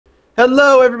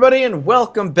Hello, everybody, and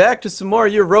welcome back to some more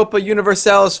Europa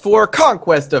Universalis IV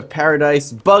Conquest of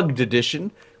Paradise Bugged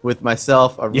Edition with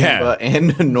myself, Arumba,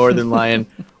 and Northernlion.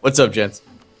 What's up, gents?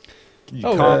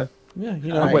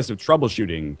 Conquest of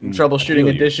Troubleshooting. Troubleshooting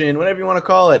Edition, whatever you want to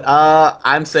call it.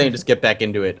 I'm saying just get back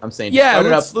into it. I'm saying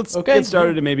just let's get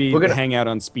started and maybe hang out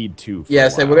on Speed 2 for a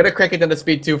while. We're going to crank it down to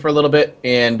Speed 2 for a little bit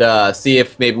and see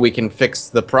if maybe we can fix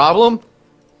the problem.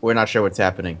 We're not sure what's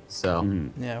happening, so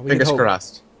fingers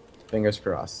crossed. Fingers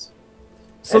crossed.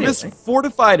 So this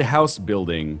fortified house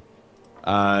building,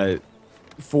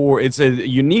 it's a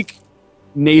unique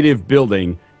native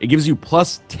building. It gives you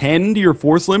plus 10 to your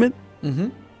force limit.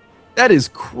 That is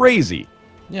crazy.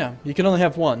 Yeah, you can only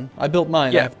have one. I built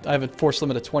mine. Yeah. I have a force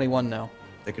limit of 21 now.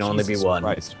 There can only be one.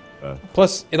 Christ.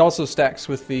 Plus, it also stacks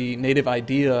with the native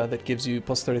idea that gives you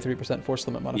plus 33% force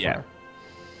limit modifier. Yeah.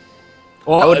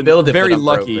 Well, I would build it, very but I'm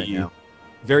broke lucky. right now.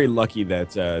 Very lucky that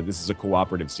this is a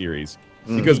cooperative series.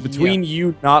 Because between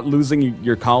you not losing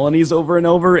your colonies over and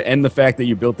over and the fact that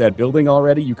you built that building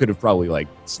already, you could have probably like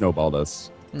snowballed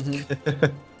us.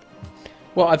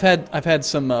 Well, I've had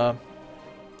some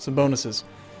bonuses.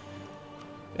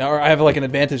 Or I have like an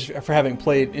advantage for having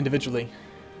played individually.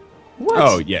 What?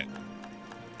 Oh yeah.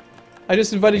 I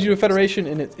just invited you to a federation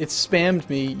and it spammed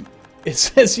me. It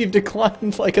says you've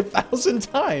declined like 1,000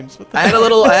 times. I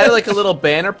had like a little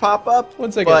banner pop up.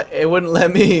 1 second. But it wouldn't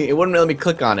let me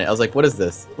click on it. I was like, what is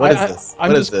this? What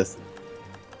is this?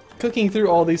 Clicking through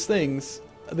all these things.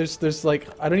 There's like,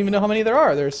 I don't even know how many there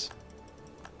are. There's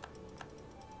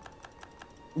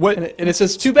What? and it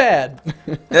says too bad.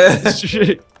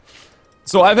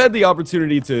 So I've had the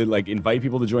opportunity to like invite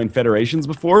people to join federations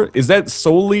before. Is that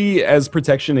solely as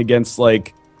protection against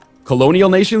like colonial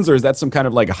nations, or is that some kind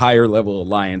of like higher level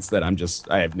alliance that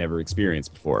I have never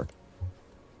experienced before?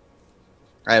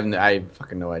 I have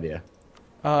fucking no idea.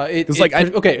 It's like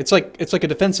a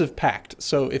defensive pact.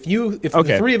 So if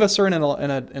the three of us are in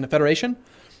a federation,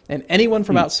 and anyone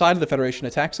from outside of the federation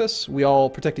attacks us, we all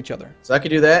protect each other. So I could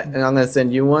do that, and I'm gonna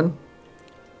send you one.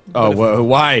 Oh, well,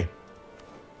 why?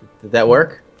 Did that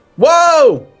work?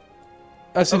 Whoa!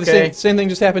 So the same thing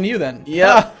just happened to you then.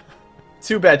 Yeah.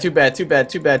 Too bad. Yeah, there's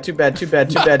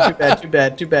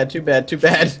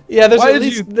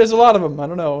a lot of them. I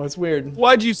don't know. It's weird.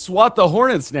 Why'd you swat the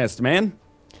hornet's nest, man?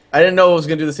 I didn't know it was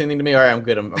gonna do the same thing to me. All right, I'm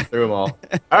good. I'm through them all.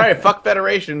 All right, fuck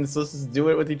federations. Let's just do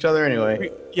it with each other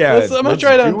anyway. Yeah, I'm gonna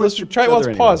try it. Let's try it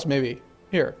once. Pause, maybe.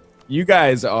 Here. You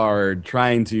guys are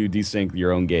trying to desync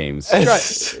your own games.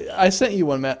 I sent you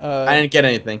one, Matt. I didn't get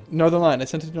anything. Northernlion. I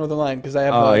sent it to Northernlion because I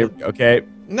have. Okay.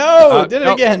 No, did it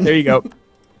again. There you go.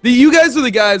 You guys are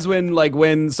the guys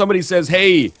when somebody says,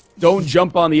 "Hey, don't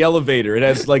jump on the elevator." It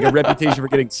has like a reputation for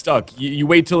getting stuck. You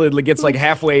wait till it gets like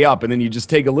halfway up, and then you just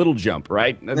take a little jump,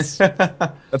 right? That's the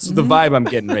vibe I'm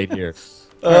getting right here.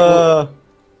 On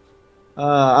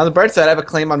the bright side, I have a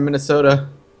claim on Minnesota.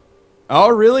 Oh,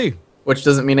 really? Which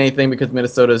doesn't mean anything because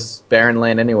Minnesota's barren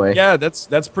land anyway. Yeah,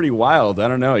 that's pretty wild. I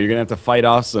don't know. You're gonna have to fight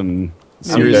off some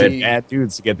seriously bad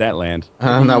dudes to get that land.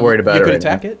 I'm not worried about it. You could right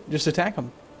attack now. it. Just attack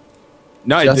them.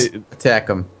 No, attack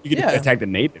them. You could attack the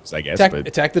natives, I guess.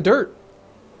 Attack the dirt.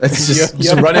 Let's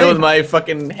just run in with my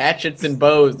fucking hatchets and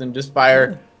bows and just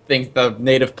fire the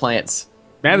native plants.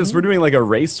 Mathas, we're doing like a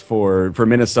race for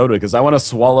Minnesota because I want to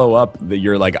swallow up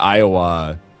your like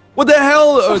Iowa. What the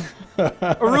hell,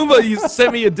 Arumba? You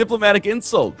sent me a diplomatic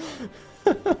insult.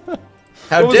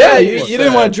 How dare you? You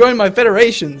didn't want to join my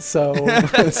federation, so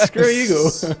screw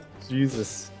you.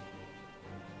 Jesus.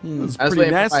 I'm just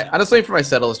waiting for my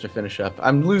settlers to finish up.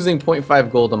 I'm losing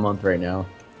 0.5 gold a month right now.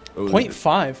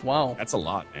 0.5? Wow. That's a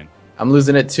lot, man. I'm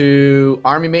losing it to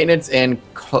army maintenance and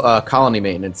colony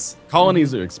maintenance.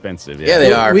 Colonies are expensive. Yeah,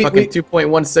 they are. Fucking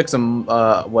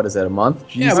 2.16 what is that, a month?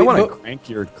 Jeez, yeah, I want to crank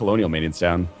your colonial maintenance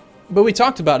down. But we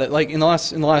talked about it like in the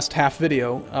last half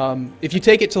video. If you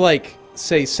take it to like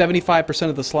say 75%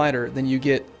 of the slider, then you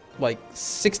get like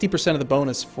 60% of the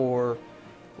bonus for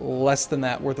less than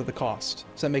that worth of the cost.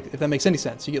 Does that if that makes any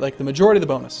sense? You get like the majority of the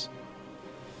bonus.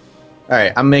 All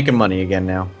right, I'm making money again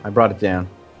now. I brought it down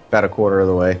about a quarter of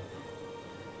the way.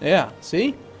 Yeah,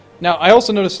 see? Now, I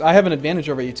also noticed I have an advantage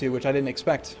over you two, which I didn't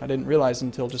expect. I didn't realize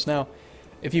until just now.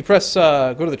 If you press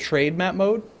go to the trade map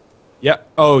mode. Yeah.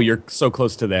 Oh, you're so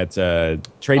close to that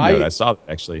trade mode. I saw it,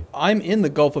 actually. I'm in the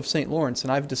Gulf of St. Lawrence,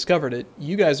 and I've discovered it.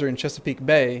 You guys are in Chesapeake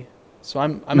Bay. So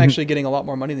I'm actually getting a lot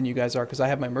more money than you guys are because I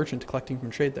have my merchant collecting from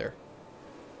trade there.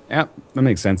 Yeah, that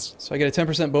makes sense. So I get a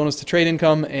 10% bonus to trade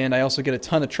income, and I also get a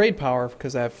ton of trade power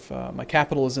because I have my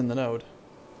capital is in the node.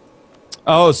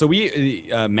 Oh, so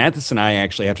Mathas and I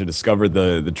actually have to discover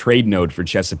the trade node for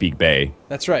Chesapeake Bay.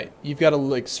 That's right. You've got to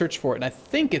like search for it, and I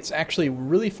think it's actually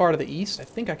really far to the east. I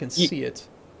think I can see it.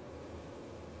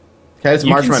 Can I just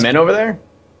march my men over there?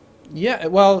 Yeah.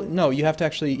 Well, no. You have to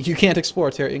actually. You can't explore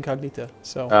Terra Incognita.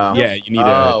 So. Yeah, you need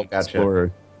a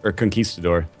explorer or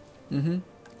conquistador. Mm-hmm.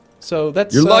 So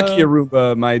that's. You're lucky,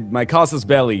 Arumba. My casus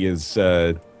belli is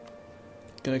gonna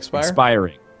expire.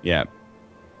 Expiring. Yeah.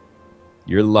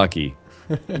 You're lucky.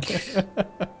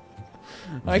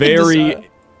 Very,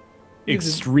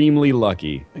 extremely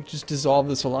lucky. I just dissolve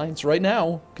this alliance right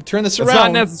now. Could turn this It's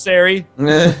around. not necessary.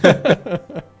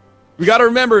 We got to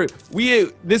remember,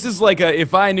 this is like a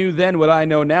if I knew then what I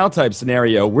know now type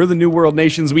scenario. We're the New World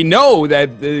nations. We know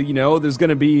that there's going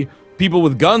to be people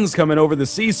with guns coming over the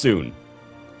sea soon.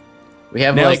 We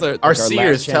have our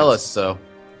seers tell us so.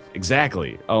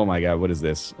 Exactly. Oh my God, what is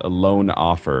this? A loan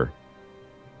offer.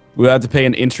 We'll have to pay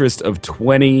an interest of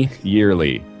 20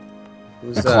 yearly.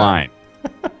 Decline.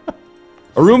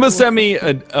 Arumba sent me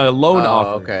a loan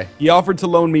offer. Okay. He offered to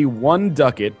loan me 1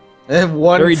 ducat.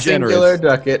 One very singular generous,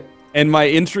 ducat. And my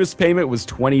interest payment was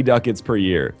 20 ducats per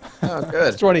year. Oh,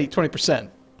 good. 20%.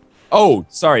 Oh,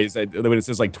 sorry. When it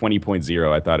says like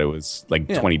 20.0, I thought it was like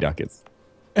 20 ducats.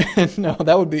 No,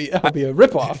 that would be a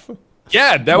ripoff.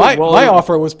 Yeah, my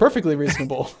offer was perfectly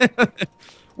reasonable.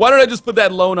 Why don't I just put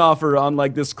that loan offer on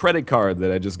like this credit card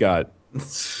that I just got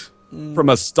from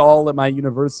a stall at my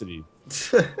university?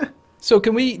 So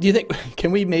do you think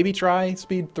can we maybe try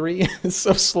speed 3? It's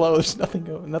so slow. There's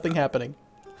nothing happening.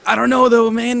 I don't know though,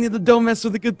 man. Don't mess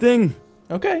with a good thing.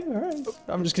 Okay, all right.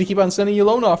 I'm just gonna keep on sending you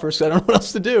loan offers. So I don't know what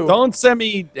else to do. Don't send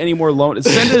me any more loan.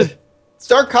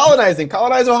 Start colonizing.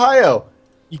 Colonize Ohio.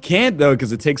 You can't though,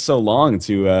 because it takes so long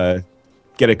to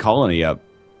get a colony up.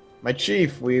 My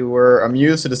chief, we were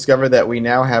amused to discover that we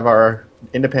now have our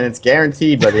independence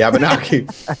guaranteed by the Abenaki.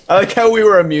 I like how we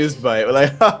were amused by it. We're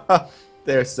like, ha,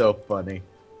 they're so funny.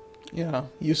 Yeah,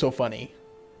 you so funny.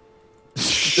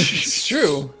 It's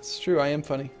true. It's true. I am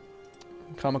funny.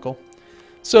 I'm comical.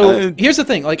 So here's the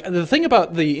thing. Like the thing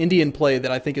about the Indian play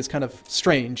that I think is kind of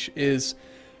strange is,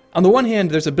 on the one hand,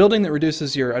 there's a building that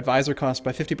reduces your advisor cost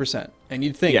by 50%, and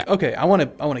you'd think, okay, I want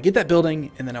to get that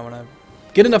building, and then I want to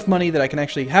get enough money that I can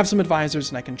actually have some advisors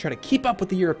and I can try to keep up with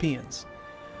the Europeans.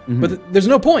 Mm-hmm. But there's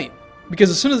no point, because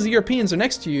as soon as the Europeans are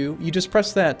next to you, you just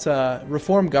press that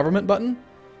reform government button,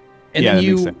 and then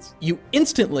you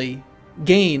instantly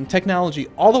gain technology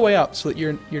all the way up so that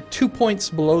you're 2 points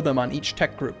below them on each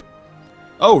tech group.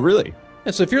 Oh, really?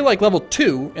 Yeah, so if you're like level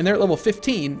 2 and they're at level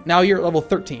 15, now you're at level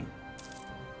 13.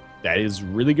 That is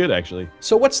really good, actually.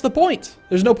 So what's the point?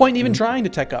 There's no point in even trying to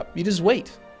tech up. You just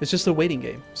wait. It's just a waiting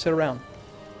game. Sit around.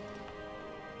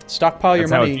 Stockpile your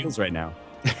money. That's how it feels right now.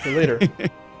 For later.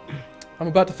 I'm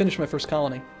about to finish my first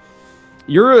colony.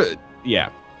 Yeah.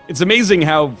 It's amazing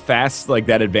how fast like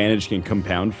that advantage can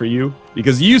compound for you,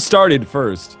 because you started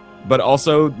first, but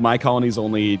also my colony's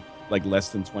only like less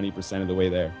than 20% of the way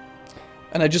there.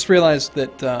 And I just realized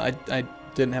that I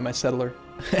didn't have my settler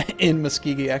in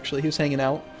Muskegee. Actually, he was hanging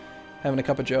out, having a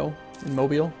cup of joe in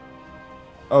Mobile.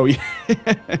 Oh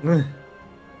yeah.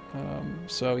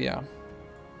 So yeah,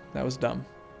 that was dumb.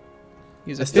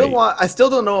 I still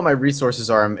don't know what my resources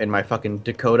are in my fucking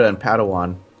Dakota and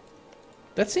Padawan.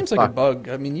 That seems like a bug.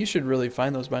 I mean, you should really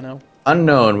find those by now.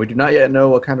 Unknown. We do not yet know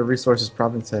what kind of resources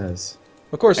province has.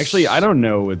 Of course. Actually, I don't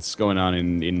know what's going on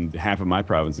in half of my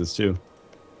provinces too.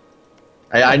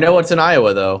 I know what's in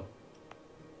Iowa though.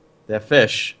 That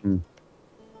fish. Mm.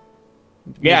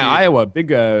 Yeah, Iowa,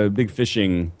 big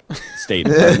fishing state,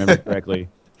 if I remember correctly.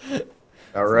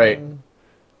 All right.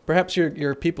 Perhaps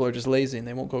your people are just lazy and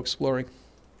they won't go exploring.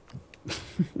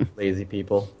 Lazy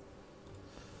people.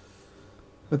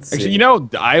 Let's see. Actually, you know,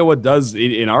 Iowa does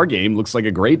in our game looks like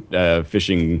a great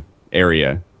fishing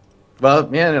area. Well,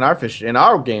 yeah, in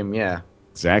our game, yeah.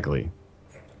 Exactly.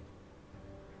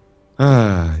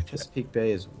 Chesapeake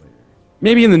Bay is where?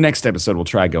 Maybe in the next episode we'll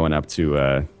try going up to.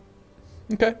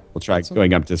 Okay. We'll try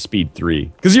going up to speed 3,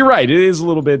 because you're right. It is a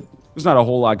little bit. There's not a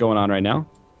whole lot going on right now.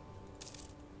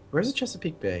 Where's the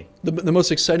Chesapeake Bay? The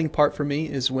most exciting part for me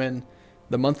is when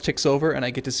the month ticks over and I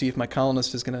get to see if my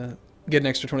colonist is gonna get an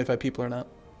extra 25 people or not.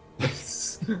 I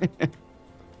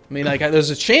mean, like, there's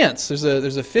a chance. There's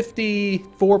a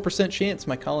 54% chance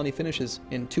my colony finishes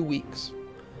in 2 weeks.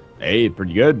 Hey,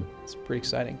 pretty good. It's pretty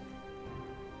exciting.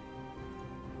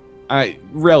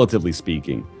 Relatively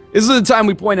speaking, this is the time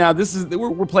we point out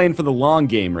we're playing for the long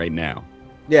game right now.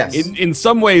 Yes. In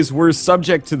some ways, we're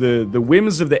subject to the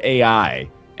whims of the AI.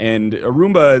 And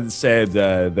Arumba said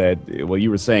that, well, you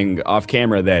were saying off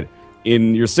camera that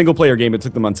in your single player game, it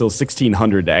took them until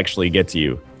 1600 to actually get to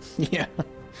you. Yeah.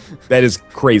 That is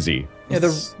crazy. Yeah,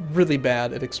 they're really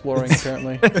bad at exploring,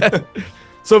 apparently.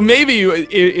 So maybe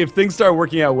if things start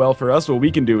working out well for us, what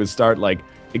we can do is start like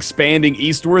expanding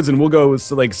eastwards, and we'll go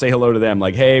like say hello to them,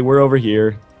 like, hey, we're over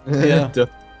here. Yeah.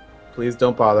 Please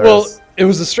don't bother Well, us. it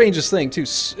was the strangest thing too.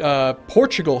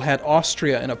 Portugal had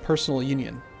Austria in a personal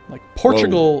union. Like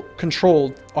Portugal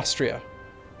controlled Austria.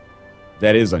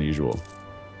 That is unusual.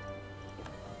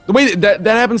 The way that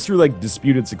happens through like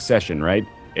disputed succession, right?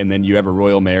 And then you have a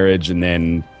royal marriage, and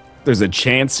then there's a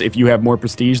chance if you have more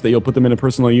prestige that you'll put them in a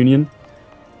personal union.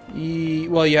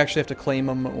 Well, you actually have to claim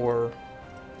them, or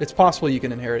it's possible you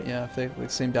can inherit. Yeah, if they have the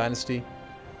same dynasty.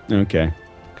 Okay.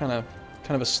 Kind of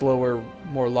a slower,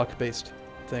 more luck-based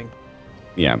thing.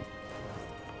 Yeah.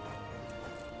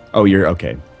 Oh, you're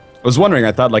okay. I was wondering.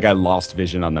 I thought like I lost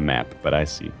vision on the map, but I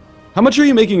see. How much are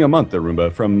you making a month,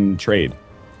 Arumba, from trade?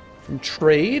 From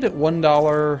trade,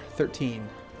 $1.13.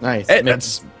 Nice. Hey,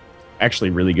 that's actually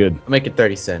really good. I'll make it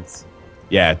 30 cents.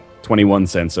 Yeah, 21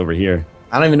 cents over here.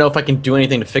 I don't even know if I can do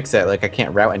anything to fix that. Like, I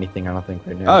can't route anything, I don't think,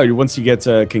 right now. Oh, once you get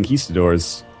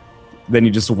conquistadors, then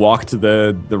you just walk to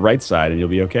the right side and you'll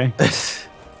be okay.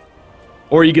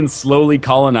 Or you can slowly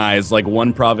colonize like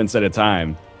one province at a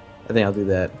time. I think I'll do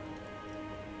that.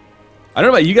 I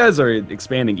don't know about you guys are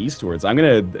expanding eastwards. I'm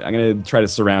gonna try to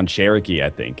surround Cherokee, I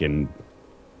think, and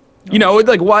you know,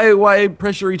 like why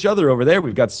pressure each other over there?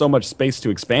 We've got so much space to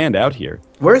expand out here.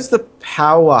 Where's the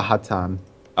Powhatan?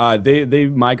 They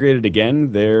migrated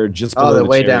again. They're just below they're the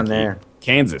way down Cherokee. there.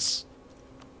 Kansas.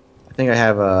 I think I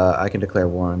have I can declare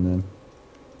war on them.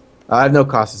 I have no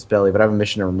casus belli, but I have a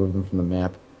mission to remove them from the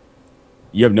map.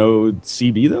 You have no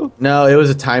CB though? No, it was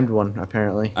a timed one,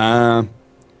 apparently.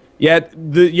 Yeah,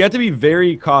 you have to be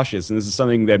very cautious, and this is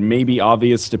something that may be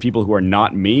obvious to people who are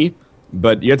not me,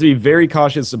 but you have to be very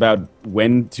cautious about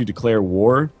when to declare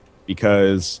war,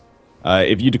 because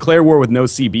if you declare war with no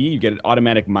CB, you get an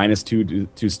automatic -2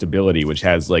 to stability, which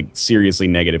has like seriously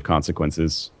negative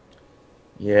consequences.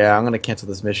 Yeah, I'm gonna cancel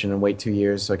this mission and wait 2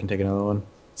 years so I can take another one.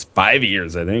 It's 5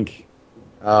 years, I think.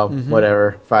 Oh,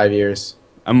 whatever. 5 years.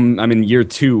 I'm in year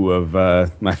 2 of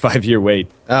my 5-year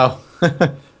wait. Oh.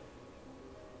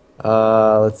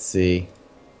 Let's see.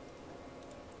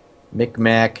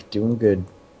 Micmac, doing good.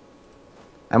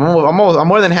 I'm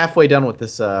more than halfway done with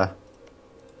this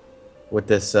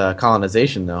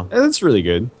colonization though. That's really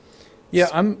good. Yeah,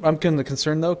 I'm kind of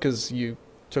concerned though, because you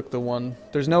took the one.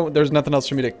 There's nothing else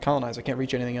for me to colonize. I can't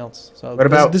reach anything else. So what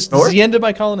about this is the end of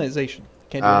my colonization.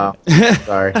 Can't do anything.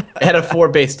 Sorry. I had a 4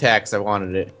 base tax. I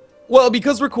wanted it. Well,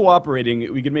 because we're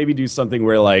cooperating, we could maybe do something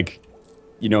where, like,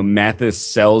 you know, Mathas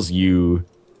sells you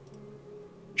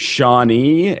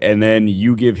Shawnee, and then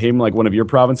you give him, like, one of your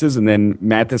provinces, and then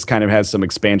Mathas kind of has some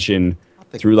expansion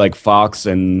through, like, Fox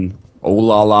and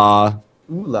Olala.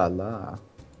 Ooh la la.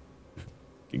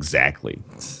 Exactly.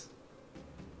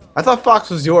 I thought Fox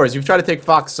was yours. You've tried to take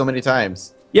Fox so many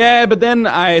times. Yeah, but then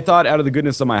I thought out of the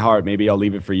goodness of my heart, maybe I'll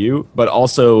leave it for you. But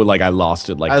also, like, I lost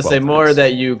it, like, I would 12 say more times.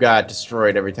 that you got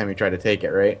destroyed every time you tried to take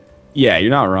it, right? Yeah,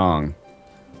 you're not wrong.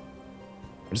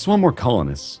 I just want more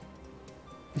colonists.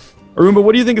 Arumba,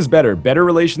 what do you think is better? Better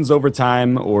relations over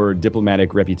time or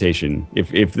diplomatic reputation?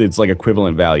 If it's like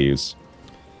equivalent values.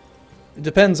 It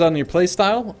depends on your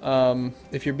playstyle.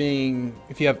 If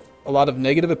you have a lot of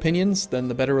negative opinions, then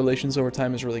the better relations over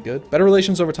time is really good. Better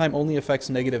relations over time only affects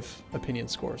negative opinion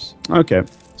scores. Okay.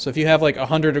 So if you have like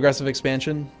 100 aggressive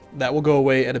expansion, that will go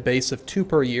away at a base of 2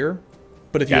 per year.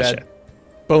 But if you add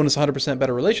bonus 100%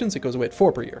 better relations, it goes away at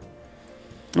 4 per year.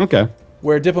 Okay.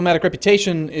 Where diplomatic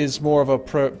reputation is more of a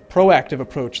proactive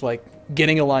approach, like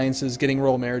getting alliances, getting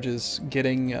royal marriages,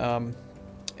 getting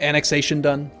annexation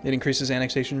done. It increases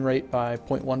annexation rate by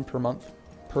 0.1 per month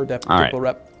per diplo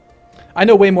rep. I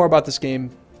know way more about this game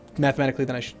mathematically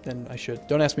than I should.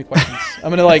 Don't ask me questions. I'm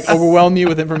gonna like overwhelm you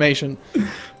with information.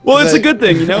 Well, it's a good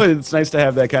thing, you know. It's nice to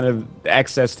have that kind of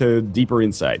access to deeper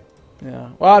insight. Yeah.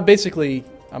 Well,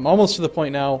 I'm almost to the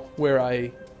point now where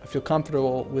I feel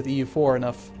comfortable with EU4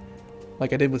 enough,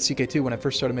 like I did with CK2 when I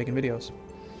first started making videos.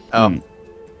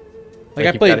 Like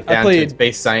I played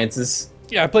base sciences.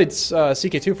 Yeah, I played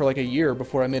CK2 for like a year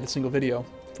before I made a single video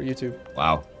for YouTube.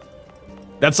 Wow.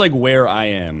 That's like where I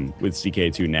am with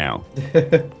CK2 now.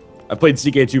 I played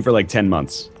CK2 for like 10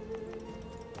 months.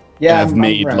 Yeah, and I've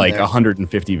made like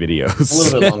 150 videos. A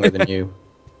little bit longer than you.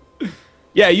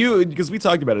 Yeah, because we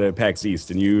talked about it at PAX East,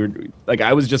 and you like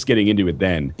I was just getting into it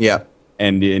then. Yeah.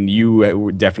 And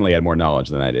you definitely had more knowledge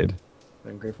than I did.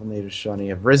 Ungrateful natives, Shawnee,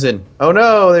 have risen. Oh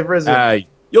no, they've risen.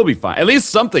 You'll be fine. At least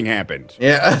something happened.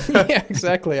 Yeah. Yeah,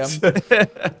 exactly.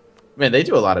 Man, they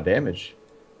do a lot of damage.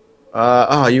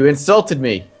 Oh, you insulted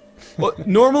me. Well,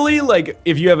 normally, like,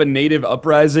 if you have a native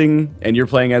uprising and you're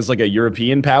playing as, like, a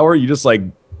European power, you just, like,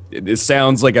 it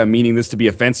sounds like I'm meaning this to be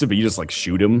offensive, but you just, like,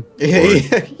 shoot them.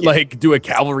 Or, like, do a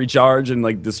cavalry charge and,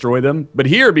 like, destroy them. But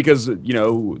here, because, you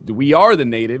know, we are the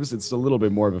natives, it's a little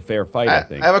bit more of a fair fight, I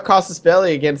think. I have a casus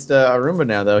belli against Arumba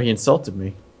now, though. He insulted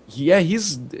me. Yeah,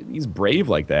 he's brave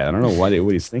like that. I don't know what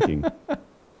he's thinking.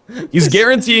 He's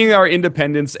guaranteeing our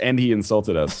independence, and he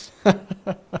insulted us.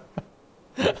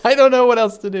 I don't know what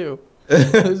else to do.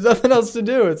 There's nothing else to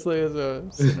do. It's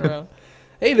like sitting around.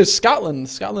 Hey, there's Scotland.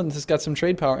 Scotland has got some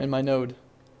trade power in my node.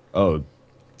 Oh.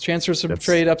 Transfer some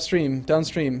trade upstream,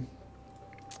 downstream.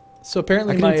 So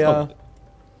apparently well,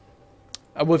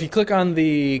 if you click on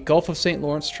the Gulf of St.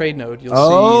 Lawrence trade node, you'll see...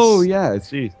 Oh, yeah, I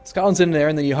see. Scotland's in there,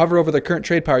 and then you hover over their current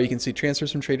trade power, you can see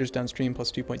transfers from traders downstream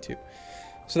plus 2.2.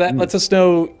 So that lets us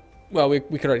know... Well, we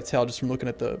could already tell just from looking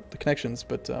at the connections,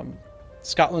 but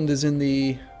Scotland is in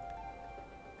the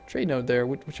trade node there,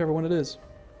 whichever one it is.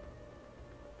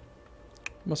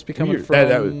 Must be coming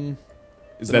from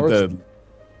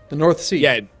the North Sea.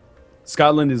 Yeah,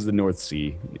 Scotland is the North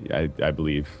Sea, I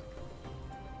believe.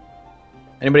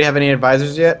 Anybody have any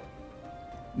advisors yet?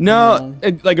 No,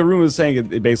 like Arumba was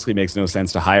saying, it basically makes no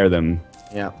sense to hire them.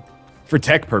 Yeah. For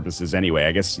tech purposes, anyway.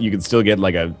 I guess you could still get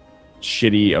like a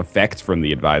shitty effect from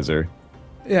the advisor.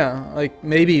 Yeah, like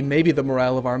maybe the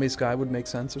morale of armies guy would make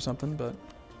sense or something, but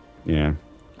yeah.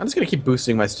 I'm just gonna keep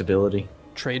boosting my stability.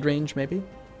 Trade range, maybe.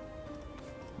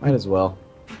 Might as well.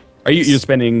 Are you're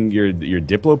spending your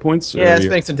Diplo points? Yeah,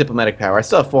 spending some diplomatic power. I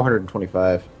still have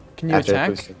 425. Can you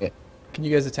attack? Can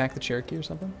you guys attack the Cherokee or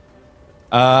something?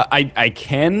 I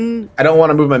can. I don't want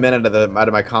to move my men out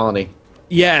of my colony.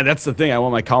 Yeah, that's the thing. I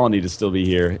want my colony to still be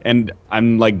here, and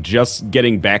I'm like just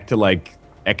getting back to like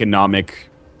economic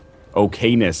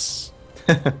okayness.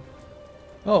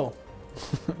 Oh,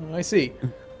 I see.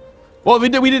 Well, we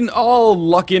didn't all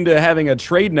luck into having a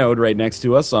trade node right next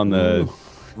to us on the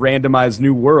randomized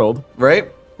new world, right?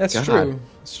 That's true.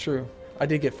 That's true. I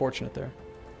did get fortunate there.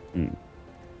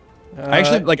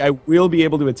 Actually, like I will be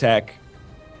able to attack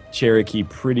Cherokee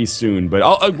pretty soon,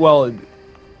 but well,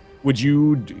 would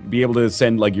you be able to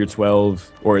send like your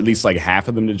 12 or at least like half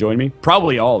of them to join me?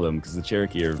 Probably all of them, because the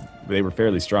Cherokee they were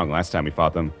fairly strong last time we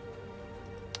fought them.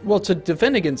 Well, to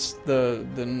defend against the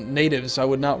natives, I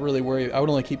would not really worry. I would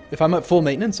only keep, if I'm at full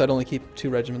maintenance, I'd only keep 2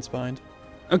 regiments behind.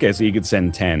 Okay, so you could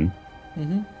send 10.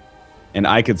 And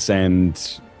I could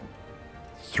send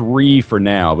 3 for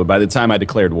now, but by the time I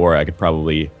declared war, I could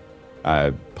probably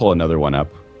pull another one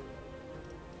up.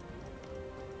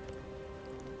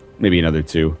 Maybe another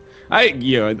 2.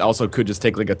 I also could just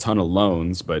take like a ton of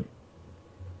loans, but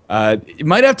it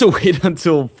might have to wait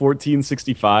until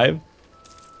 1465.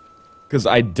 Because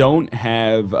I don't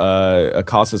have a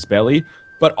casus belli,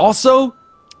 but also,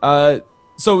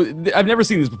 so I've never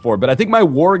seen this before, but I think my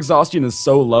war exhaustion is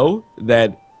so low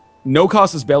that no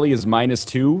casus belli is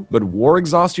 -2, but war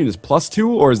exhaustion is +2,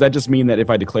 or does that just mean that if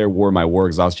I declare war, my war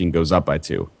exhaustion goes up by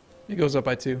 2? It goes up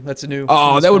by 2. That's a new...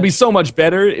 Oh, that would be so much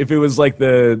better if it was like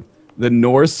the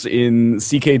Norse in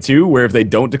CK2, where if they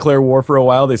don't declare war for a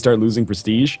while, they start losing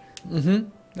prestige.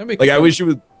 That'd be like,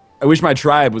 cool. I wish my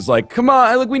tribe was like, come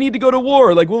on, like we need to go to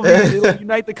war. Like we'll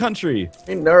unite the country.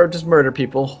 Or just murder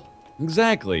people.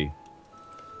 Exactly.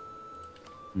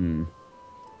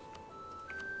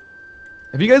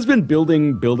 Have you guys been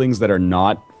building buildings that are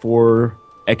not for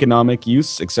economic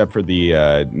use, except for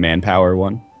the manpower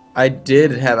one? I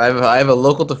did have. I have a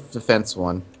local defense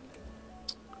one.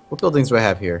 What buildings do I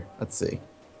have here? Let's see.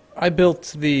 I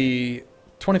built the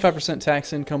 25%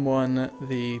 tax income one,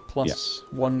 the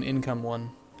 +1 income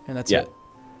one. And that's it.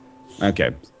 Okay.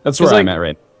 That's where I'm at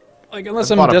right now. Like, unless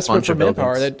I'm desperate for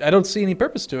manpower, I don't see any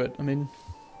purpose to it. I mean...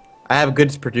 I have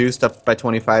goods produced up by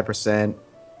 25%.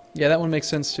 Yeah, that one makes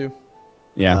sense, too.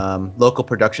 Yeah. Local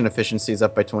production efficiency is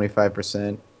up by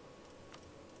 25%.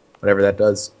 Whatever that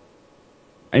does.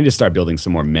 I need to start building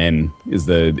some more men, is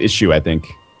the issue, I think.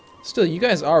 Still, you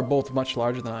guys are both much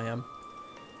larger than I am.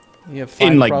 You have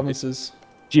 5 provinces.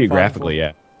 Geographically,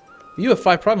 yeah. You have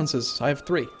 5 provinces. I have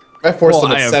 3. I forced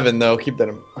them at 7, though. Keep that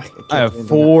in mind. I have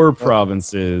 4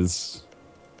 provinces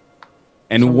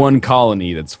and 1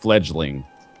 colony that's fledgling.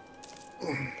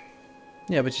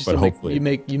 Yeah, but you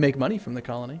make money from the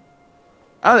colony.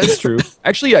 Oh, that's true.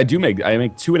 Actually, I make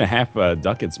 2.5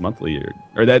 ducats monthly,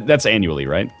 or that's annually,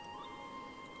 right?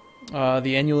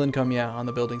 The annual income, yeah, on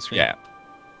the building stream. Yeah.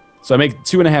 So I make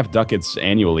 2.5 ducats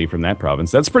annually from that province.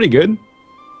 That's pretty good.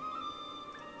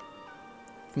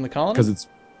 From the colony? Because it's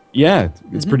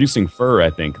producing fur, I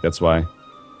think. That's why.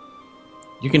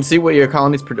 You can see what your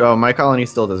colony's... Oh, my colony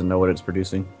still doesn't know what it's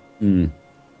producing.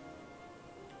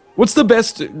 What's the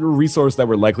best resource that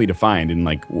we're likely to find in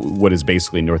like what is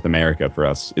basically North America for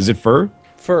us? Is it fur?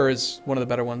 Fur is one of the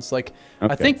better ones. Like,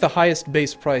 I think the highest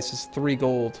base price is 3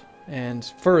 gold, and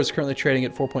fur is currently trading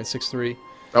at 4.63.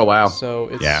 Oh wow! So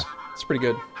it's pretty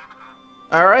good.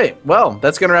 All right, well,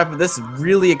 that's gonna wrap up this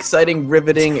really exciting,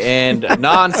 riveting, and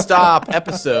non-stop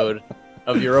episode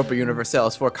of Europa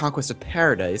Universalis IV: Conquest of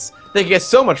Paradise. Thank you guys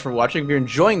so much for watching. If you're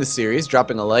enjoying the series,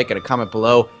 dropping a like and a comment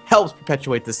below helps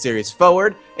perpetuate this series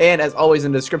forward. And as always,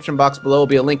 in the description box below will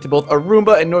be a link to both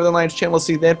Arumba and Northernlion's channel to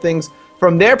see their things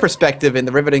from their perspective and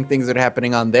the riveting things that are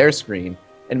happening on their screen.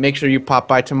 And make sure you pop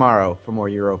by tomorrow for more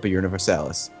Europa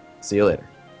Universalis. See you later.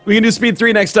 We can do speed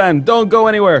 3 next time. Don't go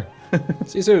anywhere.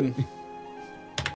 See you soon.